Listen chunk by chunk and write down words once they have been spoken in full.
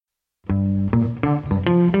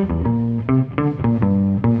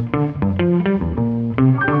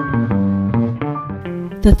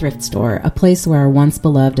The Thrift Store, a place where our once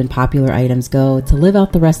beloved and popular items go to live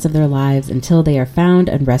out the rest of their lives until they are found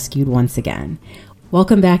and rescued once again.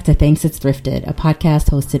 Welcome back to Thanks It's Thrifted, a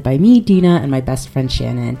podcast hosted by me, Dina, and my best friend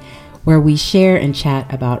Shannon, where we share and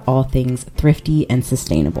chat about all things thrifty and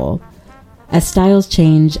sustainable. As styles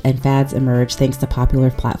change and fads emerge thanks to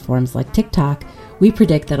popular platforms like TikTok, we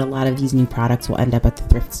predict that a lot of these new products will end up at the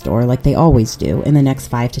thrift store like they always do in the next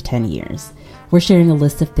 5 to 10 years. We're sharing a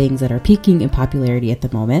list of things that are peaking in popularity at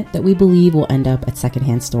the moment that we believe will end up at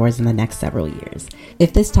secondhand stores in the next several years.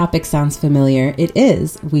 If this topic sounds familiar, it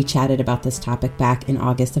is. We chatted about this topic back in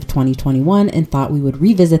August of 2021 and thought we would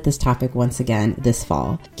revisit this topic once again this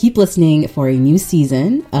fall. Keep listening for a new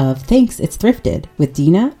season of Thanks It's Thrifted with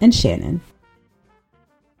Dina and Shannon.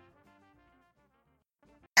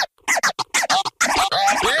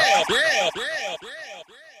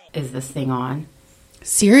 Is this thing on?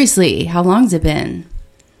 Seriously, how long's it been?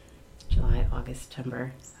 July, August,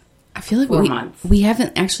 September. I feel like 4 months. We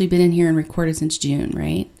haven't actually been in here and recorded since June,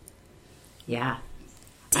 right? Yeah.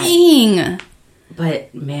 Dang.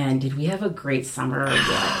 But man, did we have a great summer or what?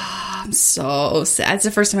 I'm so sad. It's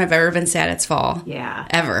the first time I've ever been sad it's fall. Yeah.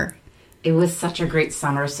 Ever. It was such a great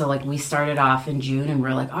summer. So like we started off in June and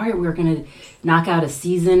we're like, all right, we're going to knock out a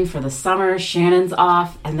season for the summer. Shannon's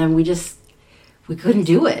off. And then we couldn't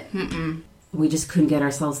do it. Mm-mm. We just couldn't get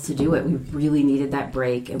ourselves to do it. We really needed that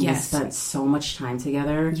break. And we spent so much time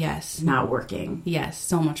together. Yes. Not working. Yes.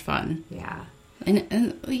 So much fun. Yeah.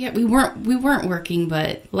 And yeah, we weren't working,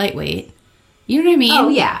 but lightweight. You know what I mean? Oh,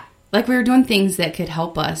 yeah. Like we were doing things that could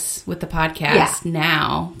help us with the podcast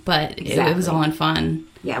now, but it was all in fun.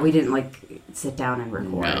 Yeah, we didn't like sit down and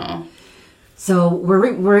record. No. So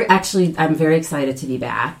we're actually, I'm very excited to be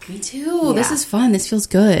back. Me too. Yeah. This is fun. This feels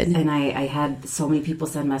good. And I had so many people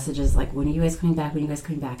send messages like, when are you guys coming back? When are you guys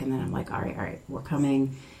coming back? And then I'm like, all right, we're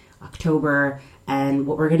coming October. And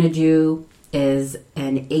what we're going to do is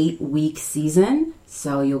an 8-week season.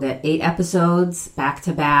 So you'll get 8 episodes back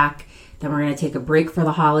to back. Then we're going to take a break for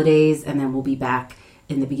the holidays. And then we'll be back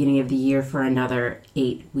in the beginning of the year for another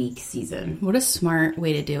 8-week season. What a smart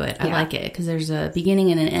way to do it. Yeah. I like it because there's a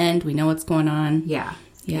beginning and an end. We know what's going on. Yeah.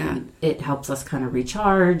 Yeah. And it helps us kind of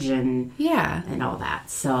recharge and all that.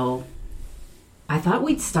 So I thought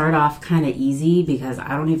we'd start off kind of easy because I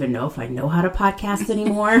don't even know if I know how to podcast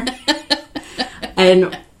anymore.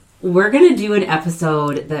 And we're going to do an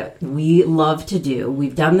episode that we love to do.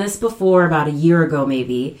 We've done this before about a year ago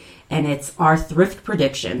maybe, and it's our thrift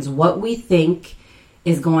predictions. What we think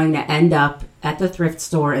is going to end up at the thrift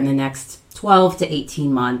store in the next 12 to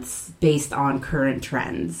 18 months based on current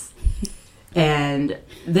trends. And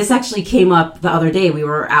this actually came up the other day. We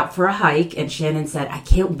were out for a hike and Shannon said, I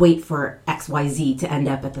can't wait for XYZ to end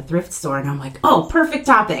up at the thrift store. And I'm like, oh, perfect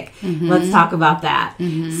topic. Mm-hmm. Let's talk about that.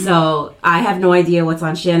 Mm-hmm. So I have no idea what's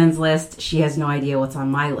on Shannon's list. She has no idea what's on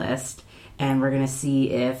my list. And we're going to see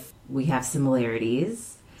if we have similarities.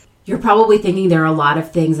 You're probably thinking there are a lot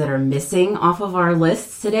of things that are missing off of our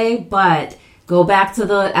lists today, but go back to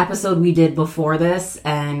the episode we did before this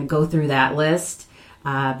and go through that list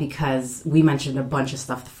because we mentioned a bunch of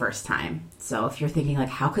stuff the first time. So if you're thinking, like,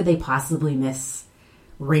 how could they possibly miss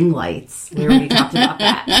ring lights? We already talked about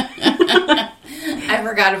that. I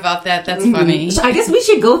forgot about that. That's funny. I guess we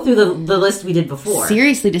should go through the list we did before.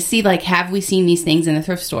 Seriously, to see, like, have we seen these things in the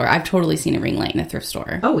thrift store? I've totally seen a ring light in a thrift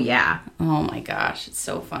store. Oh, yeah. Oh, my gosh. It's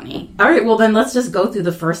so funny. All right, well, then let's just go through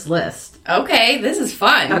the first list. Okay, this is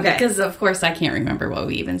fun. Okay. Because, of course, I can't remember what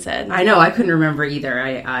we even said. I know. I couldn't remember either.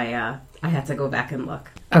 I had to go back and look.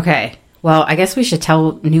 Okay. Well, I guess we should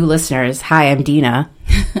tell new listeners, hi, I'm Dina.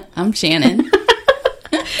 I'm Shannon.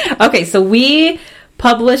 Okay, so we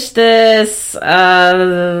published this,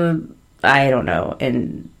 I don't know,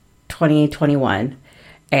 in 2021.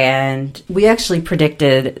 And we actually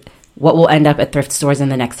predicted what will end up at thrift stores in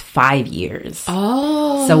the next 5 years.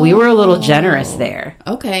 Oh. So we were a little generous there.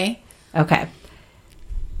 Okay.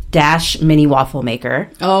 Dash mini waffle maker.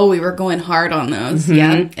 Oh, we were going hard on those. Mm-hmm.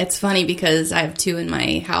 Yeah. It's funny because I have 2 in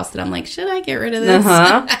my house that I'm like, should I get rid of this?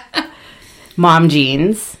 Mom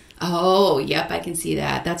jeans. Oh, yep. I can see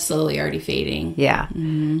that. That's slowly already fading. Yeah.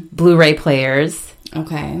 Mm-hmm. Blu-ray players.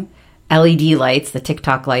 Okay. LED lights, the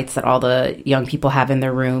TikTok lights that all the young people have in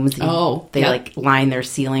their rooms. They like line their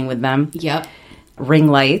ceiling with them. Yep. Ring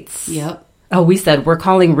lights. Yep. Oh, we said we're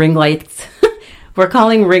calling ring lights. We're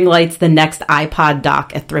calling ring lights the next iPod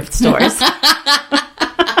dock at thrift stores.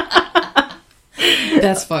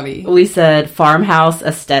 That's funny. We said farmhouse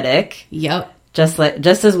aesthetic. Yep. Just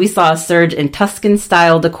as we saw a surge in Tuscan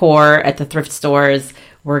style decor at the thrift stores,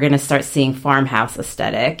 we're going to start seeing farmhouse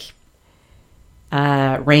aesthetic.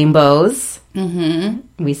 Rainbows.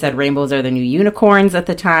 Mm-hmm. We said rainbows are the new unicorns at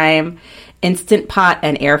the time. Instant Pot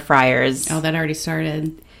and air fryers. Oh, that already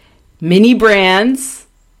started. Mini brands.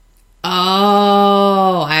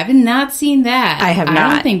 Oh, I have not seen that. I have not.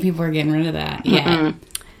 I don't think people are getting rid of that yet.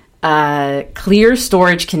 Clear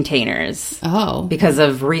storage containers. Oh. Because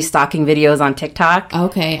of restocking videos on TikTok.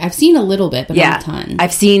 Okay. I've seen a little bit, but not a ton.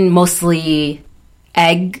 I've seen mostly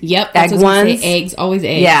egg ones. Eggs, always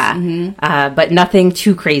eggs. Yeah. Mm-hmm. But nothing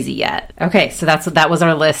too crazy yet. Okay, so that was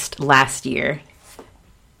our list last year.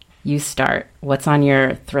 You start. What's on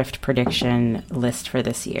your thrift prediction list for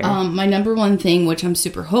this year? My number one thing, which I'm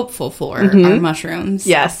super hopeful for, are mushrooms.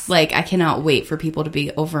 Yes. Like, I cannot wait for people to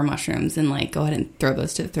be over mushrooms and, like, go ahead and throw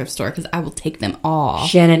those to the thrift store because I will take them all.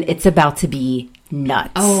 Shannon, it's about to be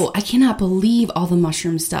nuts. Oh, I cannot believe all the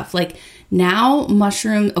mushroom stuff. Like, now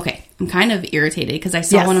mushroom... Okay, I'm kind of irritated because I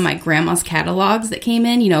saw one of my grandma's catalogs that came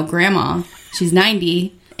in. You know, grandma, she's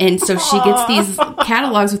 90... And so she gets these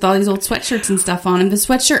catalogs with all these old sweatshirts and stuff on them. The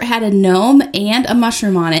sweatshirt had a gnome and a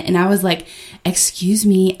mushroom on it. And I was like, excuse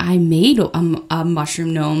me, I made a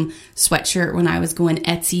mushroom gnome sweatshirt when I was going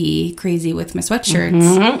Etsy crazy with my sweatshirts.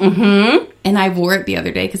 Mm-hmm, mm-hmm. And I wore it the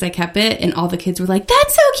other day because I kept it. And all the kids were like,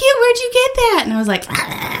 that's so cute. Where'd you get that? And I was like,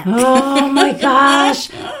 oh my gosh.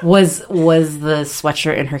 Was the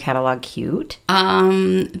sweatshirt in her catalog cute?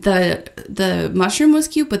 The mushroom was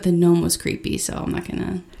cute, but the gnome was creepy. So I'm not going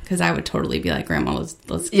to... Because I would totally be like, Grandma,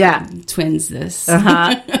 let's twins this. So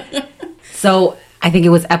I think it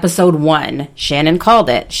was episode 1. Shannon called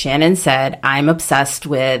it. Shannon said, I'm obsessed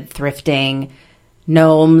with thrifting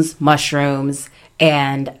gnomes, mushrooms,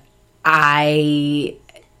 and I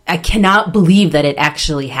cannot believe that it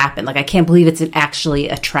actually happened. Like, I can't believe it's actually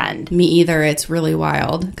a trend. Me either. It's really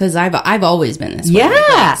wild. Because I've always been this way. Yeah.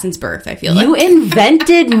 Like, since birth, I feel like. You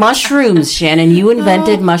invented mushrooms, Shannon. You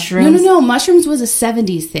invented mushrooms. No. Mushrooms was a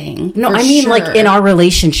 70s thing. No, I mean, like, in our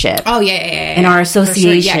relationship. Oh, yeah. In our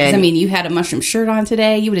association. Sure. Yeah, because, I mean, you had a mushroom shirt on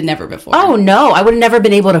today. You would have never before. Oh, no. I would have never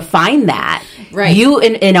been able to find that. Right. You,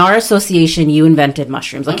 in our association, you invented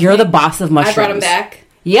mushrooms. Like, you're the boss of mushrooms. I brought them back.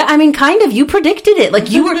 Yeah, I mean, kind of. You predicted it.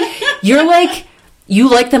 Like, you're like, you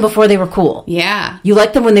liked them before they were cool. Yeah. You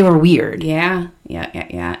liked them when they were weird. Yeah.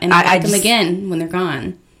 And I like them again when they're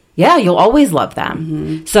gone. Yeah, you'll always love them.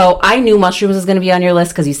 Mm-hmm. So I knew mushrooms was going to be on your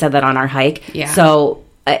list because you said that on our hike. Yeah. So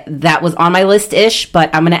that was on my list-ish,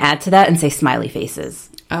 but I'm going to add to that and say smiley faces.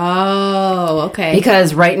 Oh, okay.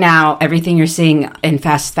 Because right now, everything you're seeing in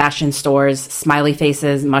fast fashion stores, smiley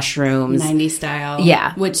faces, mushrooms. 90s style.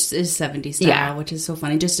 Yeah. Which is 70s style, which is so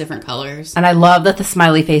funny. Just different colors. And I love that the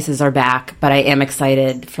smiley faces are back, but I am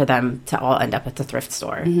excited for them to all end up at the thrift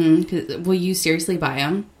store. Mm-hmm. Will you seriously buy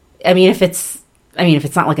them? I mean, if it's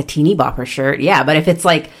not like a teeny bopper shirt, yeah. But if it's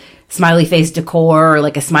like smiley face decor or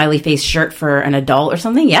like a smiley face shirt for an adult or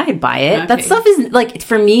something, yeah, I'd buy it. Okay. That stuff is like,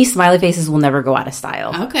 for me, smiley faces will never go out of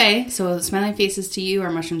style. Okay, so smiley faces to you are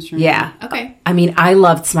mushrooms for me. Yeah. Okay. I mean, I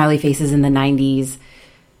loved smiley faces in the 90s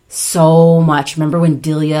so much. Remember when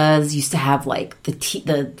Delia's used to have like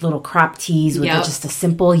the little crop tees with just a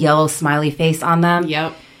simple yellow smiley face on them?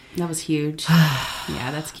 Yep. That was huge.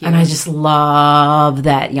 Yeah, that's cute. And I just love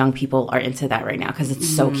that young people are into that right now because it's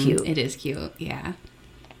so cute. It is cute, yeah.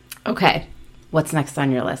 Okay, what's next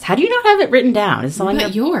on your list? How do you not have it written down? Is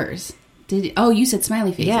it yours? You said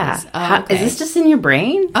smiley faces. Yeah. Oh, okay. Is this just in your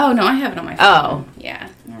brain? Oh, no, I have it on my phone. Oh. Yeah.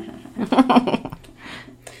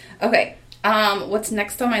 Okay. What's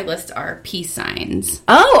next on my list are peace signs.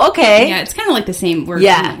 Oh, okay. Yeah, it's kind of like the same. We're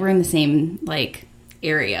in the same, like,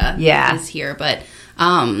 area as here, but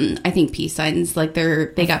I think peace signs, like,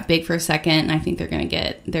 they got big for a second, and I think they're gonna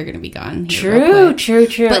be gone. True.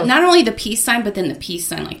 But not only the peace sign, but then the peace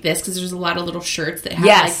sign like this, because there's a lot of little shirts that have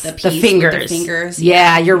like the peace fingers. With the fingers.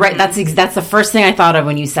 Yeah, you're right. That's the first thing I thought of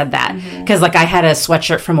when you said that, because like I had a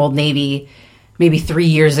sweatshirt from Old Navy maybe 3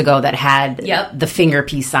 years ago that had the finger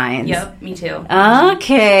peace signs. Yep, me too.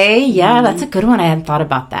 Okay, yeah, that's a good one. I hadn't thought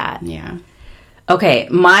about that. Yeah. Okay,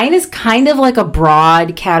 mine is kind of like a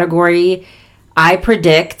broad category. I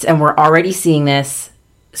predict, and we're already seeing this,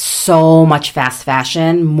 so much fast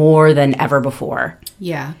fashion, more than ever before.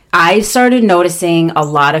 Yeah. I started noticing a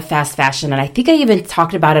lot of fast fashion, and I think I even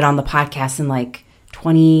talked about it on the podcast in like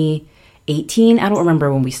 2018. I don't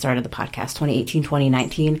remember when we started the podcast, 2018,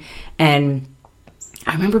 2019. And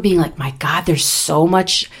I remember being like, my God, there's so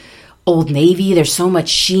much Old Navy, there's so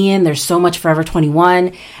much Shein, there's so much Forever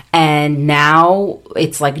 21, and now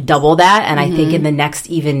it's like double that, and I think in the next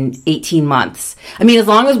even 18 months, I mean, as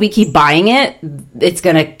long as we keep buying it, it's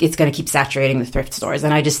gonna keep saturating the thrift stores.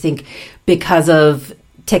 And I just think because of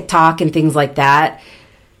TikTok and things like that,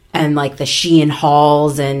 and like the Shein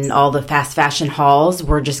hauls and all the fast fashion hauls,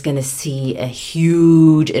 we're just going to see a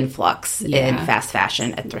huge influx in fast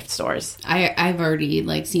fashion at thrift stores. I've already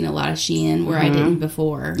like seen a lot of Shein where I didn't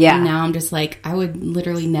before. Yeah. And now I'm just like, I would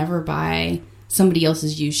literally never buy somebody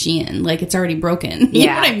else's used Shein. Like, it's already broken. You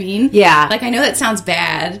know what I mean? Yeah. Like, I know that sounds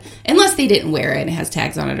bad, unless they didn't wear it and it has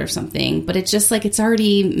tags on it or something, but it's just like, it's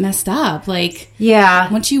already messed up. Like,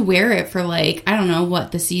 once you wear it for like, I don't know,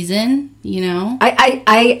 what, the season, you know?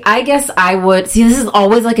 I guess I would, see, this is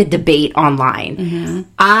always like a debate online.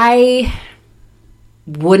 I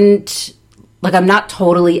wouldn't, like, I'm not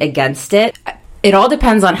totally against it. It all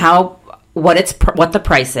depends on what the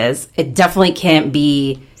price is. It definitely can't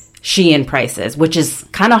be Shein prices, which is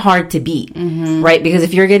kind of hard to beat, right? Because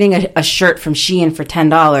if you're getting a shirt from Shein for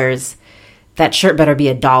 $10, that shirt better be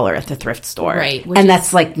 $1 at the thrift store. Right. And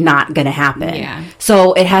that's like not going to happen. Yeah.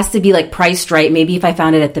 So it has to be like priced right. Maybe if I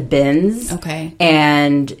found it at the bins. Okay.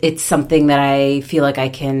 And it's something that I feel like I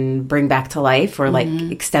can bring back to life or like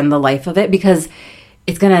extend the life of it, because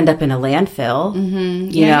it's going to end up in a landfill.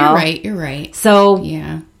 You know? You're right. So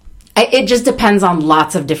yeah. It just depends on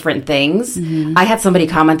lots of different things. I had somebody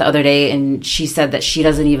comment the other day, and she said that she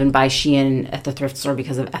doesn't even buy Shein at the thrift store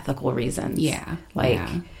because of ethical reasons. Yeah.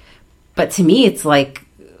 But to me, it's like,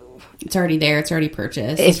 it's already there. It's already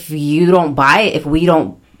purchased. If you don't buy it,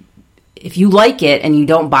 if you like it and you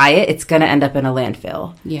don't buy it, it's going to end up in a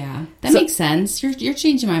landfill. Yeah. That makes sense. You're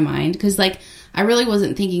changing my mind, because like, I really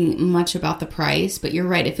wasn't thinking much about the price, but you're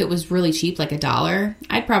right. If it was really cheap, like $1,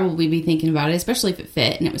 I'd probably be thinking about it, especially if it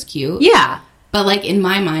fit and it was cute. Yeah. But like, in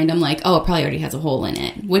my mind, I'm like, oh, it probably already has a hole in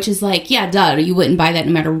it, which is like, yeah, duh, you wouldn't buy that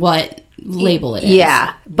no matter what label it is.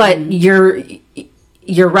 Yeah. But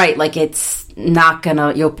you're right. Like, it's not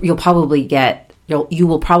gonna, you will probably get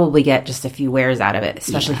just a few wears out of it,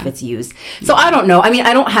 especially if it's used. So I don't know. I mean,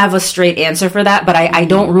 I don't have a straight answer for that, but I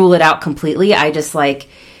don't rule it out completely. I just like,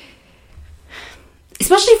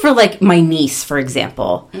 especially for like my niece, for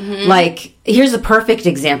example, like, here's a perfect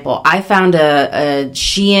example. I found a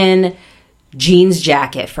Shein jeans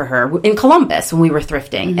jacket for her in Columbus when we were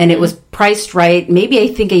thrifting, and it was priced right. Maybe I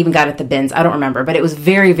think I even got it at the bins. I don't remember, but it was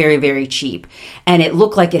very, very, very cheap. And it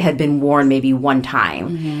looked like it had been worn maybe one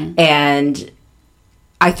time. And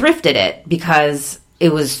I thrifted it because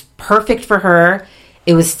it was perfect for her.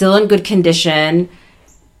 It was still in good condition,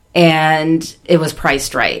 and it was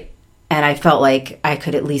priced right. And I felt like I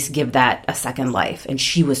could at least give that a second life. And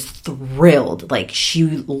she was thrilled. Like, she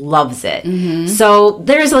loves it. So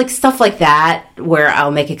there's like stuff like that where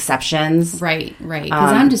I'll make exceptions. Right. Because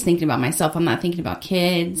I'm just thinking about myself. I'm not thinking about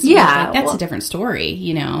kids. Yeah. Like, that's a different story,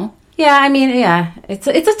 you know? Yeah, I mean, yeah. It's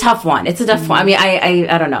a tough one. It's a tough one. I mean,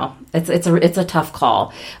 I don't know. It's a tough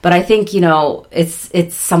call. But I think, you know,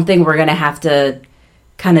 it's something we're going to have to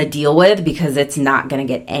kind of deal with, because it's not going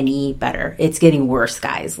to get any better. It's getting worse,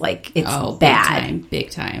 guys. Like, it's bad.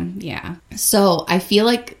 Big time. Yeah. So I feel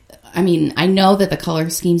like, I mean, I know that the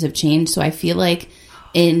color schemes have changed, so I feel like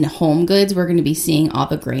in home goods, we're going to be seeing all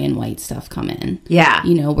the gray and white stuff come in. Yeah.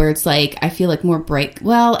 You know, where it's like, I feel like more bright.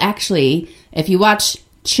 Well, actually, if you watch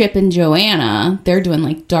Chip and Joanna, they're doing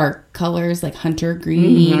like dark colors, like hunter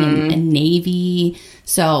green and navy.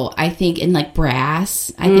 So I think in like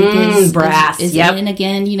brass, I think is in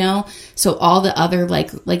again, you know. So all the other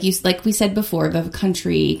like we said before, the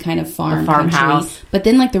country kind of farmhouse, country, but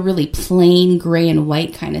then like the really plain gray and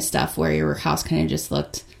white kind of stuff where your house kind of just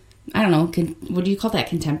looked, I don't know, what do you call that?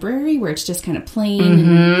 Contemporary, where it's just kind of plain.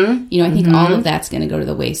 And, you know, I think all of that's going to go to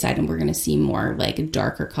the wayside, and we're going to see more like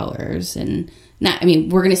darker colors. And not, I mean,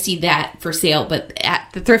 we're going to see that for sale, but at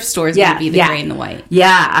the thrift store is going to be the gray and the white.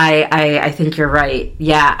 Yeah, I think you're right.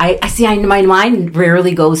 Yeah, I see. My mind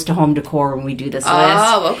rarely goes to home decor when we do this list.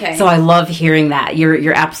 Oh, okay. So I love hearing that.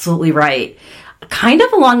 You're absolutely right. Kind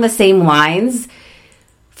of along the same lines.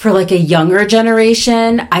 For like a younger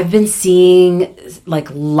generation, I've been seeing like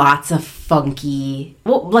lots of funky,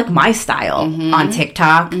 well, like my style on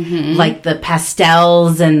TikTok, like the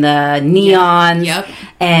pastels and the neons,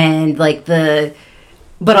 and like but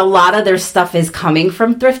a lot of their stuff is coming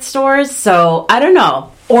from thrift stores. So I don't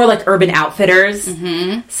know, or like Urban Outfitters.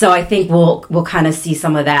 So I think we'll kind of see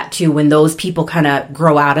some of that too when those people kind of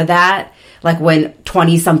grow out of that. Like when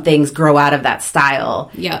 20-somethings grow out of that style,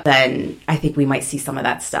 then I think we might see some of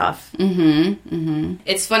that stuff.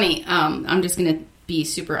 It's funny. I'm just going to be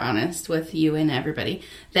super honest with you and everybody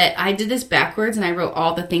that I did this backwards and I wrote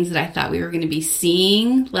all the things that I thought we were going to be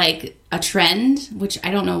seeing, like a trend, which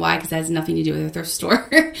I don't know why because that has nothing to do with a thrift store.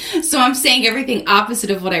 So I'm saying everything opposite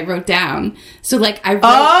of what I wrote down. So like I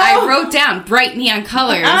wrote down bright neon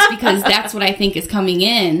colors because that's what I think is coming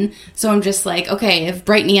in. So I'm just like, okay, if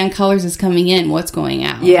bright neon colors is coming in, what's going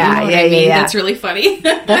out? Yeah, you know yeah. That's really funny.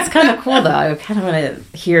 That's kind of cool though. I kind of want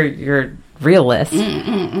to hear your real list.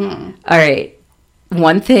 All right.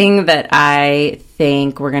 One thing that I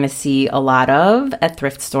think we're going to see a lot of at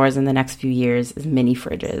thrift stores in the next few years is mini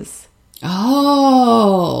fridges.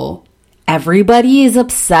 Oh. Everybody is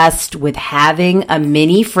obsessed with having a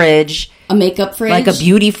mini fridge. A makeup fridge? Like a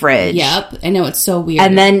beauty fridge. Yep. I know, it's so weird.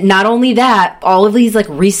 And then not only that, all of these like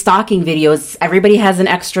restocking videos, everybody has an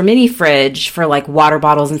extra mini fridge for like water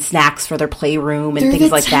bottles and snacks for their playroom and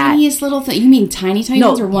things like that. They're the tiniest little thing. You mean tiny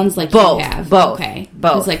ones or ones like both, you have? Both. Okay.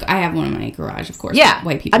 Both. Because like I have one in my garage, of course. Yeah.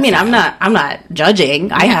 White people. I mean, I'm not judging.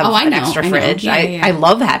 Yeah. I have an extra fridge. Yeah, yeah. I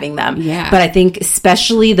love having them. Yeah. But I think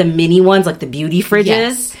especially the mini ones, like the beauty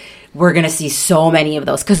fridges, we're going to see so many of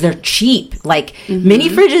those because they're cheap. Like mini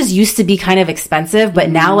fridges used to be kind of expensive, but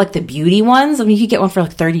now like the beauty ones, I mean, you could get one for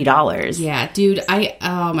like $30. Yeah, dude.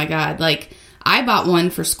 Oh my God. Like I bought one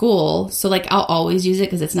for school. So like I'll always use it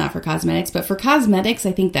because it's not for cosmetics. But for cosmetics,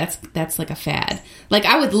 I think that's like a fad. Like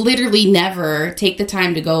I would literally never take the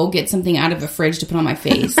time to go get something out of a fridge to put on my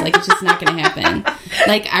face. Like it's just not going to happen.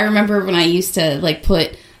 Like I remember when I used to like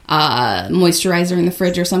put moisturizer in the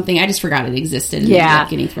fridge or something. I just forgot it existed and ended up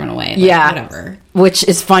getting thrown away. Like, whatever. Which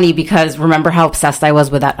is funny because remember how obsessed I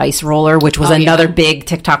was with that ice roller, which was another big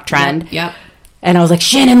TikTok trend. Yep. And I was like,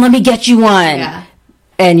 Shannon, let me get you one. Yeah.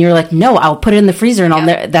 And you're like, no, I'll put it in the freezer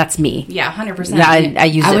and that's me. Yeah, 100%. I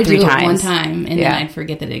used it 3 times. I would do it one time and then I'd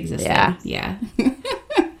forget that it existed. Yeah.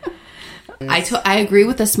 I agree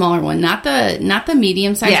with the smaller one, not the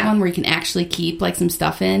medium sized one where you can actually keep like some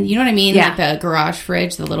stuff in. You know what I mean? Like the garage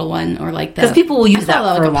fridge, the little one, or like the, because people will use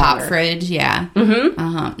that for like a pop fridge. Yeah,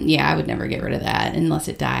 yeah. I would never get rid of that unless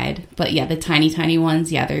it died. But yeah, the tiny ones,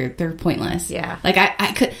 they're pointless. Yeah, like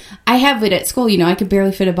I have it at school. You know, I could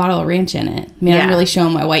barely fit a bottle of ranch in it. I mean, I'm really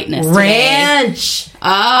showing my whiteness. Ranch. Today.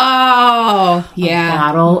 Oh yeah, a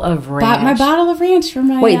bottle of ranch. My bottle of ranch for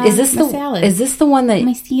my is this my the salad? Is this the one that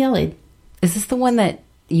my salad? Is this the one that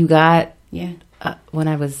you got? Yeah. When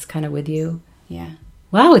I was kind of with you. Yeah.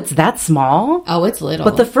 Wow, it's that small. Oh, it's little.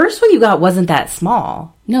 But the first one you got wasn't that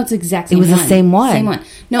small. No, it's exactly. It was the same one. Same one.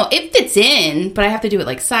 No, it fits in, but I have to do it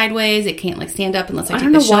like sideways. It can't like stand up unless I take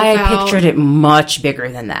don't know the shelf why out. I pictured it much bigger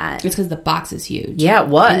than that. It's because the box is huge. Yeah, it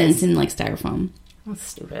was. And then it's in like styrofoam. That's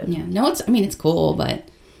stupid. Yeah. No, it's cool, but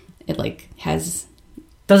it like has.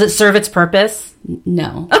 Does it serve its purpose?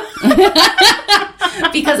 No.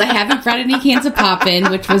 Because I haven't brought any cans of Poppin',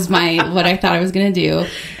 which was what I thought I was going to do.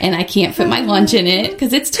 And I can't fit my lunch in it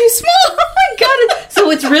because it's too small. Oh my God. So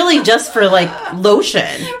it's really just for like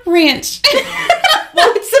lotion. Ranch.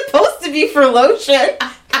 Well, it's supposed to be for lotion.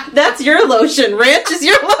 That's your lotion. Ranch is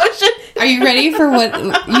your lotion. Are you ready for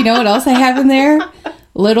you know what else I have in there?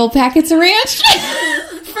 Little packets of ranch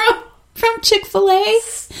from Chick-fil-A.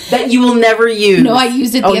 That you will never use. No, I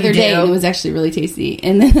used it the other day and it was actually really tasty.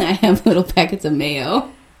 And then I have little packets of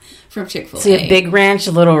mayo from Chick-fil-A. So you have big ranch,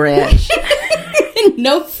 little ranch.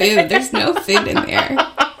 No food. There's no food in there.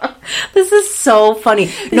 This is so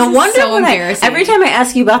funny. No wonder so every time I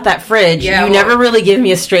ask you about that fridge, you never really give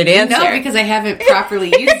me a straight answer. No, because I haven't properly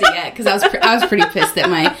used it yet. Because I was pretty pissed that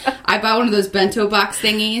I bought one of those bento box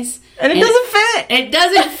thingies. And it doesn't fit. It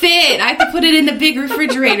doesn't fit. I have to put it in the big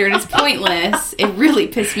refrigerator, and it's pointless. It really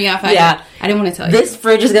pissed me off. I didn't want to tell you. This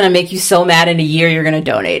fridge is going to make you so mad in a year you're going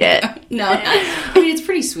to donate it. No. I mean, it's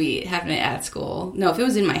pretty sweet having it at school. No, if it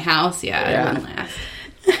was in my house, it wouldn't last.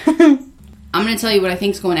 I'm going to tell you what I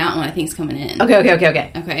think's going out and what I think's coming in.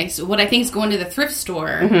 Okay. Okay, so what I think's going to the thrift store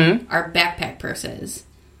are backpack purses.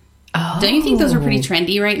 Oh. Don't you think those are pretty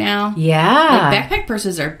trendy right now? Yeah. Like backpack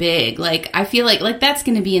purses are big. Like I feel like that's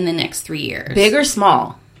going to be in the next 3 years. Big or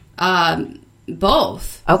small?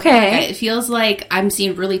 Both. Okay. Like, it feels like I'm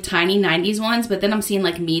seeing really tiny 90s ones, but then I'm seeing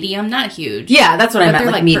like medium, not huge. Yeah, that's what I meant.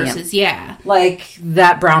 They're like medium. purses, yeah. Like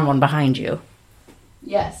that brown one behind you.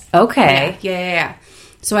 Yes. Okay. Yeah.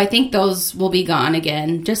 So I think those will be gone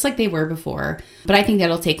again, just like they were before. But I think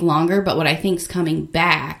that'll take longer. But what I think's coming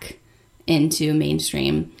back into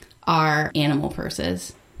mainstream are animal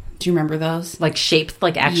purses. Do you remember those? Like shaped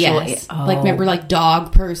like actual... Yes. Like, remember, like,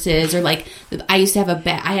 dog purses, or, like, I used to have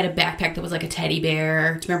I had a backpack that was like a teddy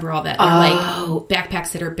bear. Do you remember all that? Or, like,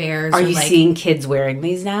 backpacks that are bears. Are you seeing kids wearing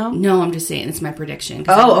these now? No, I'm just saying it's my prediction.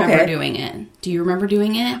 I remember doing it. Do you remember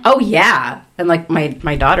doing it? Oh, yeah. And, like,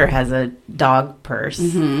 my daughter has a dog purse.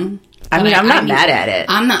 Mm-hmm. I mean, I'm not mad at it.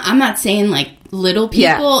 I'm not saying, like, little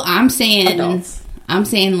people. Yeah. I'm saying... Adults. I'm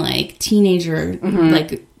saying, like, teenager,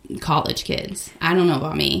 like... college kids. I don't know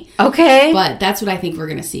about me. Okay. But that's what I think we're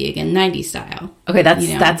going to see again. 90s style. Okay,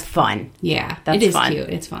 that's fun. Yeah. That's fun. Cute.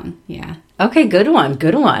 It's fun. Yeah. Okay, good one.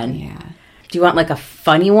 Good one. Yeah. Do you want like a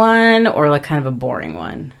funny one or like kind of a boring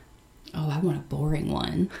one? Oh, I want a boring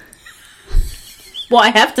one. Well, I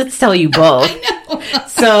have to tell you both. I know.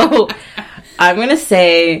 So I'm going to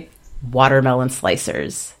say watermelon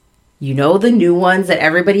slicers. You know the new ones that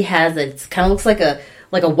everybody has that it kind of looks like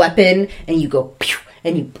a weapon and you go pew,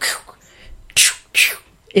 and you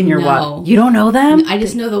in your water. You don't know them? I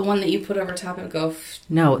just know the one that you put over top and go.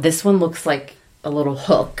 No, this one looks like a little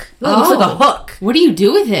hook. It looks like a hook. What do you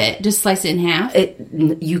do with it? Just slice it in half?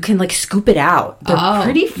 You can like scoop it out. They're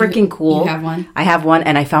pretty freaking cool. You have one? I have one,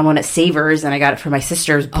 and I found one at Savers, and I got it for my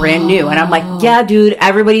sister. It was brand new. And I'm like, yeah, dude,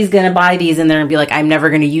 everybody's going to buy these, and they're going to be like, I'm never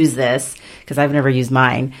going to use this, because I've never used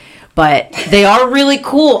mine. But they are really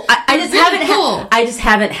cool. I just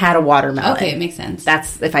haven't had a watermelon. Okay, it makes sense.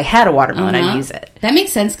 That's if I had a watermelon, I'd use it. That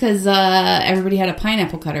makes sense because everybody had a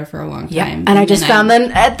pineapple cutter for a long time. Yeah, and I just found them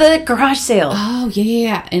at the garage sale. Oh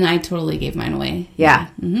yeah, and I totally gave mine away. Yeah,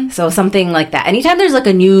 so something like that. Anytime there's like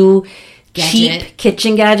a new cheap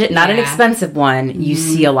kitchen gadget, not an expensive one, you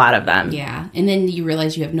see a lot of them. Yeah, and then you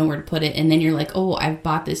realize you have nowhere to put it, and then you're like, oh, I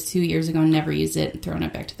bought this 2 years ago, never used it, and thrown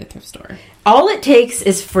it back to the thrift store. All it takes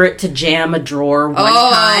is for it to jam a drawer one time.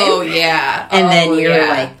 Oh, yeah. And then you're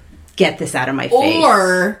like, get this out of my face.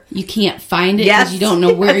 Or you can't find it because you don't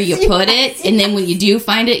know where you put it, and then when you do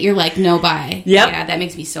find it, you're like, no, bye. Yep. Yeah, that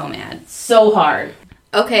makes me so mad. So hard.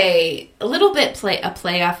 Okay, a little bit a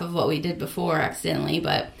play off of what we did before accidentally,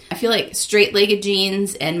 but I feel like straight-legged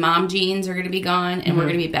jeans and mom jeans are going to be gone, and we're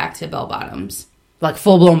going to be back to bell-bottoms. Like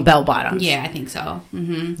full-blown bell-bottoms? Yeah, I think so.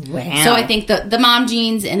 Mm-hmm. Wow. So I think the mom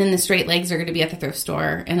jeans and then the straight legs are going to be at the thrift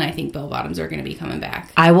store, and I think bell-bottoms are going to be coming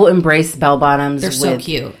back. I will embrace bell-bottoms. They're so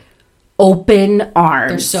cute. Open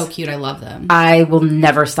arms. They're so cute. I love them. I will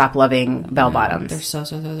never stop loving bell-bottoms. They're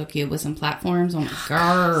so cute with some platforms. Oh, my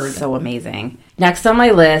God. So amazing. Next on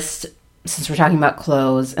my list, since we're talking about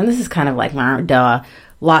clothes, and this is kind of like, duh,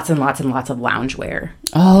 lots and lots and lots of loungewear.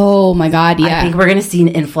 Oh, my God, yeah. I think we're going to see an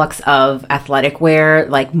influx of athletic wear,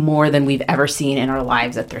 like more than we've ever seen in our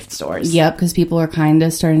lives at thrift stores. Yep, because people are kind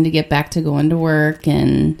of starting to get back to going to work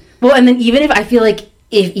and... Well, and then even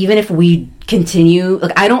if we continue,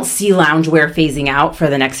 like I don't see loungewear phasing out for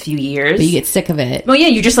the next few years. But you get sick of it. Well, yeah,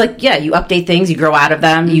 you just you update things, you grow out of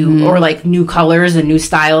them, or like new colors and new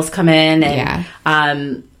styles come in. And,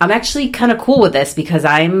 I'm actually kind of cool with this because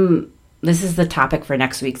this is the topic for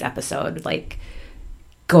next week's episode, like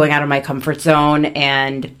going out of my comfort zone,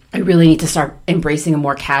 and I really need to start embracing a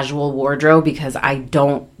more casual wardrobe because I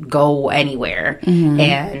don't go anywhere.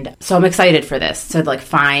 And so I'm excited for this to like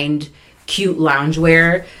find cute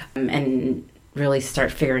loungewear and really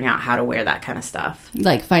start figuring out how to wear that kind of stuff.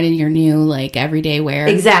 Like finding your new like everyday wear.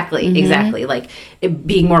 Exactly. Like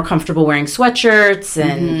being more comfortable wearing sweatshirts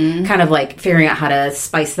and kind of like figuring out how to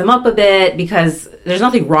spice them up a bit, because there's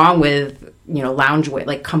nothing wrong with, loungewear,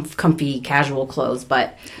 like comfy casual clothes,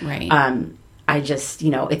 but I just,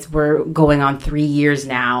 we're going on 3 years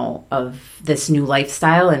now of this new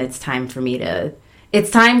lifestyle, and it's time for me to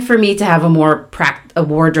have a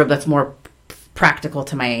wardrobe that's more practical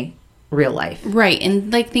to my real life. Right.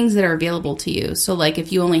 And like things that are available to you. So like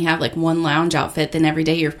if you only have like one lounge outfit, then every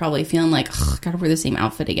day you're probably feeling like, I gotta wear the same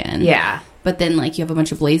outfit again. Yeah. But then like you have a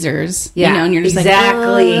bunch of blazers, and you're just like,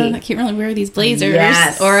 I can't really wear these blazers.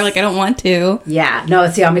 Yes. Or like I don't want to. Yeah. No,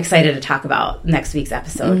 see, I'm excited to talk about next week's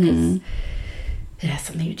episode because it has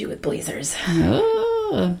something to do with blazers.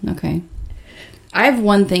 Oh, okay. I have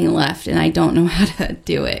one thing left, and I don't know how to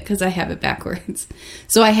do it because I have it backwards.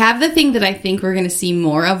 So I have the thing that I think we're going to see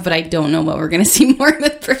more of, but I don't know what we're going to see more in the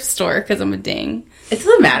thrift store because I'm a ding. It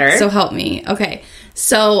doesn't matter. So help me. Okay.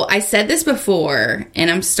 So I said this before,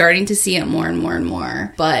 and I'm starting to see it more and more and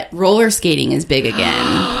more, but roller skating is big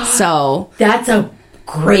again. So that's a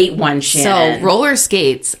great one, Shannon. So roller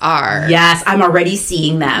skates are... Yes, I'm already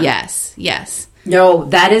seeing them. Yes. No,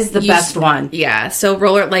 that is the best one. Yeah. So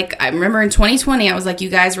I remember in 2020, I was like, you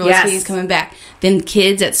guys, roller skating is coming back. Then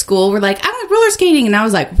kids at school were like, I want roller skating. And I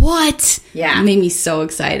was like, what? Yeah. It made me so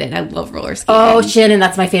excited. I love roller skating. Oh, Shannon,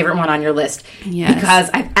 that's my favorite one on your list. Yes. Because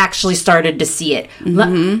I've actually started to see it.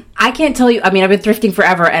 Mm-hmm. I can't tell you. I mean, I've been thrifting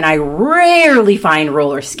forever and I rarely find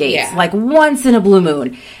roller skates. Yeah. Like once in a blue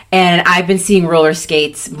moon. And I've been seeing roller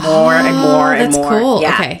skates more and more and more. That's cool.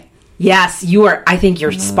 Yeah. Okay. Yes, you are. I think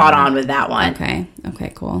you're spot on with that one.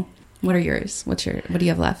 Okay, cool. What are yours? What do you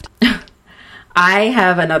have left? I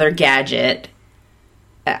have another gadget.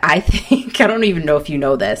 I don't even know if you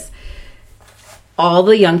know this. All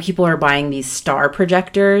the young people are buying these star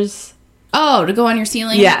projectors. Oh, to go on your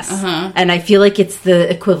ceiling? Yes. Uh-huh. And I feel like it's the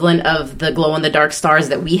equivalent of the glow-in-the-dark stars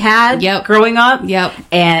that we had growing up. Yep.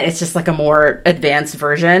 And it's just like a more advanced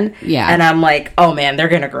version. Yeah. And I'm like, oh man, they're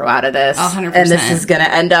going to grow out of this. 100%. And this is going to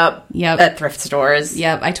end up at thrift stores.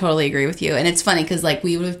 Yep, I totally agree with you. And it's funny because like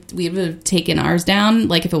we would have taken ours down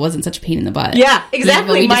like if it wasn't such a pain in the butt. Yeah,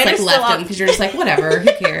 exactly. Yeah, but we just left them because you're just like, whatever,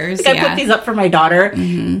 who cares? I put these up for my daughter,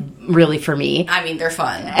 really for me. I mean, they're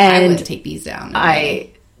fun. And I would take these down.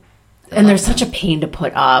 And they're such a pain to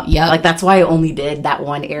put up. Yeah. Like, that's why I only did that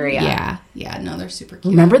one area. Yeah. Yeah, no, they're super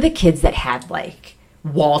cute. Remember the kids that had, like,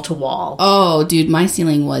 wall-to-wall? Oh, dude, my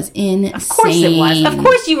ceiling was insane. Of course it was. Of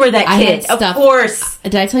course you were that kid. Of course.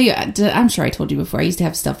 Did I tell you? I'm sure I told you before. I used to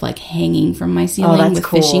have stuff, like, hanging from my ceiling with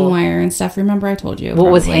fishing wire and stuff. Remember I told you?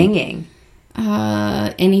 What was hanging?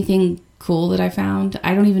 Anything cool that I found.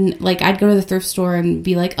 I don't even, like, I'd go to the thrift store and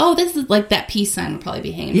be like, oh, this is, like, that peace sign would probably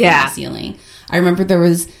be hanging from my ceiling. I remember there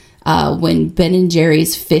was... when Ben and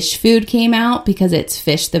Jerry's fish food came out, because it's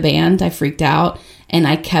Fish the band, I freaked out and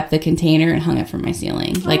I kept the container and hung it from my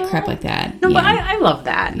ceiling, like crap like that. No, but I love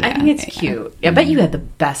that. I think it's cute. I bet you had the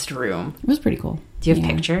best room. It was pretty cool. Do you have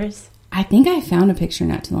pictures? I think I found a picture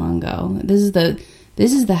not too long ago. This is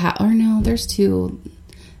the house. Or no, there's two.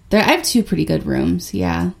 I have two pretty good rooms.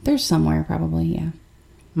 Yeah, there's somewhere probably. Yeah,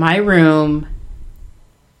 my room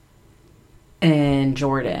in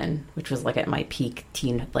Jordan, which was like at my peak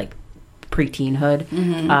teen, like pre-teenhood,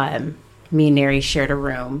 me and Neri shared a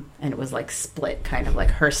room, and it was like split, kind of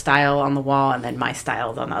like her style on the wall and then my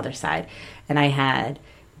style on the other side. And I had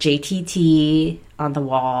JTT on the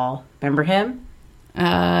wall. Remember him?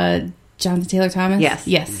 Jonathan Taylor Thomas?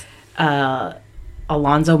 Yes.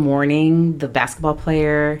 Alonzo Mourning, the basketball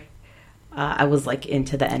player. I was like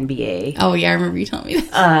into the NBA. Oh yeah, I remember you telling me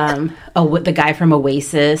that. The guy from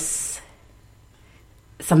Oasis.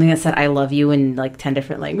 Something that said "I love you" in like 10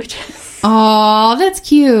 different languages. Oh, that's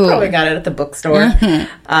cute. Probably got it at the bookstore.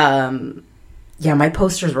 Yeah, my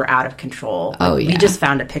posters were out of control. Oh yeah, we just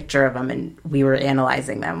found a picture of them and we were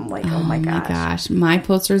analyzing them. Like, oh my gosh, my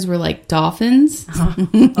posters were like dolphins. I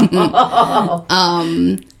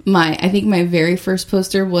think my very first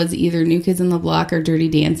poster was either New Kids on the Block or Dirty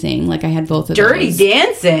Dancing. Like I had both of those. Dirty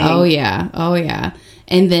Dancing. Oh yeah.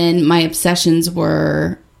 And then my obsessions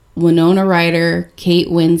were Winona Ryder, Kate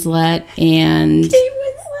Winslet, and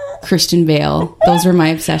Christian Bale. Those are my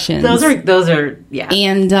obsessions. Those are yeah.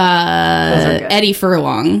 And Eddie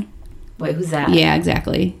Furlong. Wait, who's that? Yeah,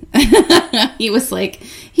 exactly. he was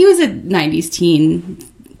a 90s teen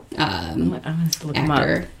I'm gonna look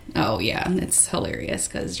actor. him up. Oh yeah, it's hilarious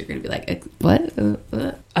because you're gonna be like, what?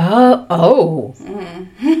 Oh.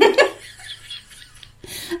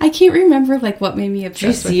 I can't remember like what made me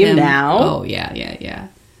obsessed with him. Do you see him now? Oh yeah.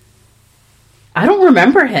 I don't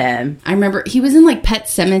remember him. I remember he was in like Pet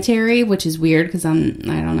Sematary, which is weird because I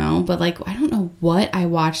don't know, but like I don't know what I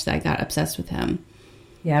watched that I got obsessed with him.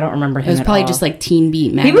 Yeah, I don't remember him. It was probably just like Teen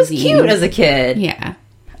Beat magazine. He was cute as a kid. Yeah.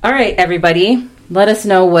 All right, everybody, let us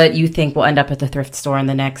know what you think will end up at the thrift store in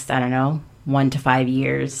the next 1 to 5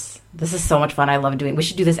 years. This is so much fun. I love doing. We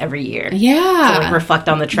should do this every year. Yeah. So we reflect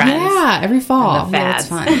on the trends. Yeah, every fall. And the fads.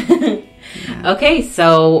 Yeah, it's fun. Yeah. Okay,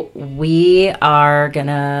 so we are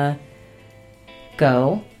gonna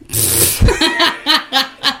go.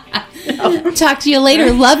 Talk to you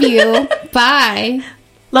later. Love you. Bye.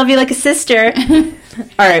 Love you like a sister.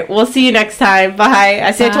 All right, we'll see you next time. Bye.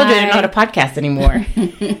 I told you I didn't know how to podcast anymore.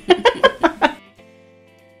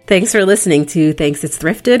 Thanks for listening to Thanks It's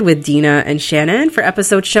Thrifted with Dina and Shannon. For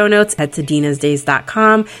episode show notes, head to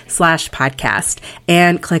dinasdays.com/podcast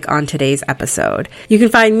and click on today's episode. You can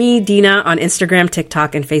find me, Dina, on Instagram,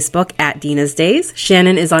 TikTok, and Facebook at Dina's Days.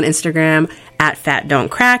 Shannon is on Instagram at Fat Don't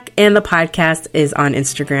Crack, and the podcast is on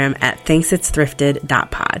Instagram at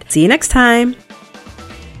thanksitsthrifted.pod. See you next time.